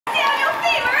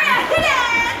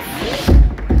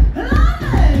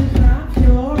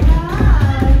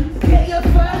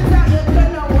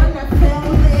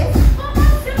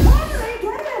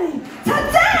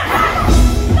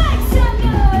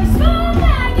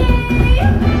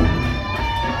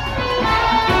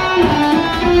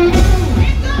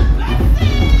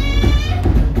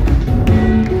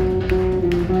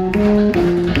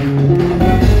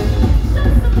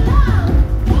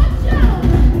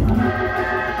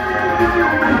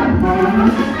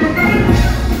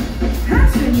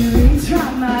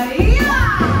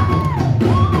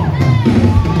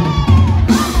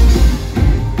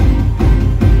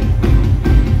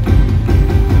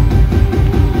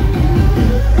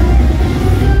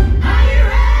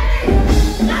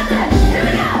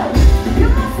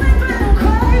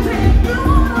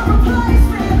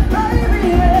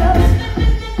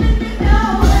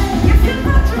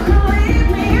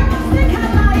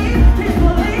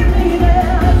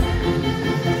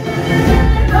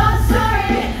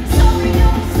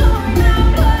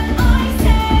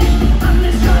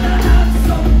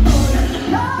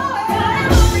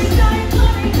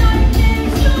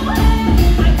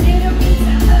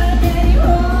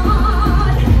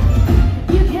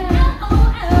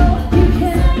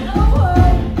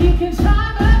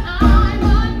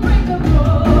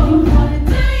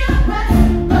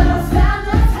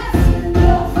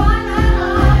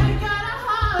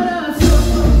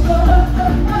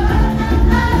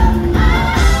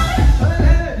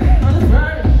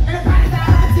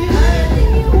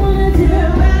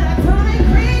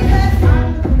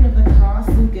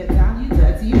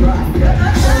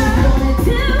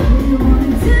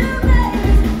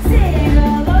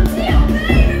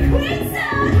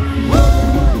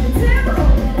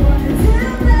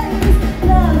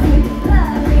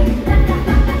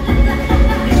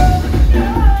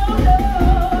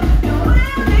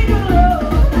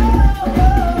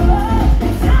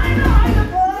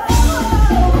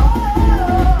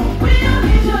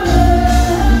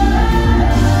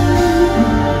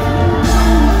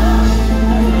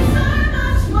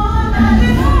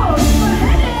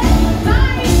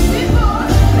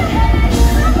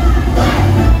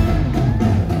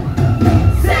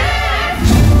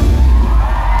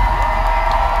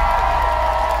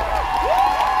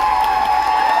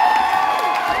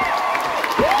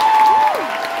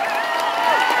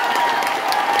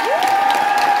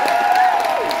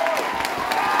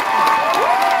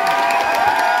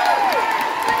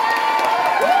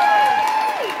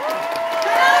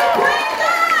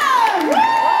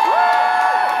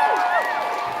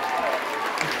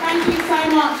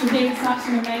such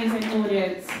an amazing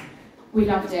audience. We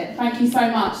loved it. Thank you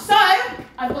so much. So,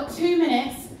 I've got 2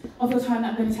 minutes of your time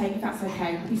that I'm going to take, if that's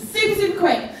okay. I'll be super, super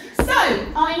quick.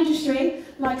 So, our industry,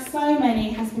 like so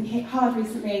many, has been hit hard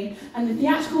recently, and the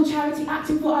theatrical charity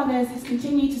Acting for Others has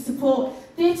continued to support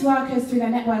theatre workers through their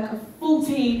network of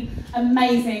 14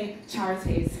 amazing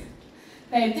charities.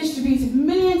 They have distributed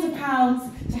millions of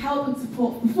pounds to help and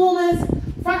support performers,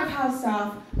 front of house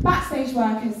staff, backstage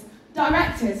workers,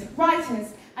 directors,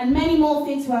 writers, and many more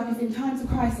theatre workers in times of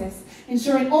crisis,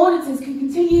 ensuring audiences can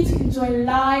continue to enjoy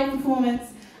live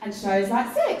performance and shows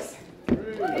like Six. So,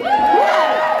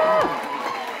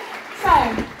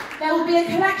 there will be a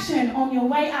collection on your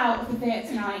way out of the theatre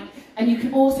tonight, and you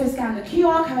can also scan the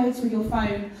QR codes with your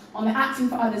phone on the Acting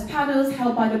for Others panels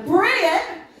held by the brilliant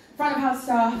front of house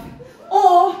staff,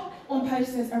 or on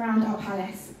posters around our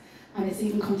palace, and it's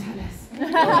even contactless. To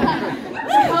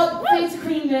help theatre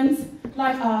queendoms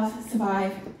like ours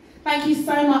survive. Thank you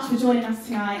so much for joining us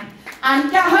tonight,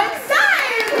 and get home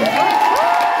safe!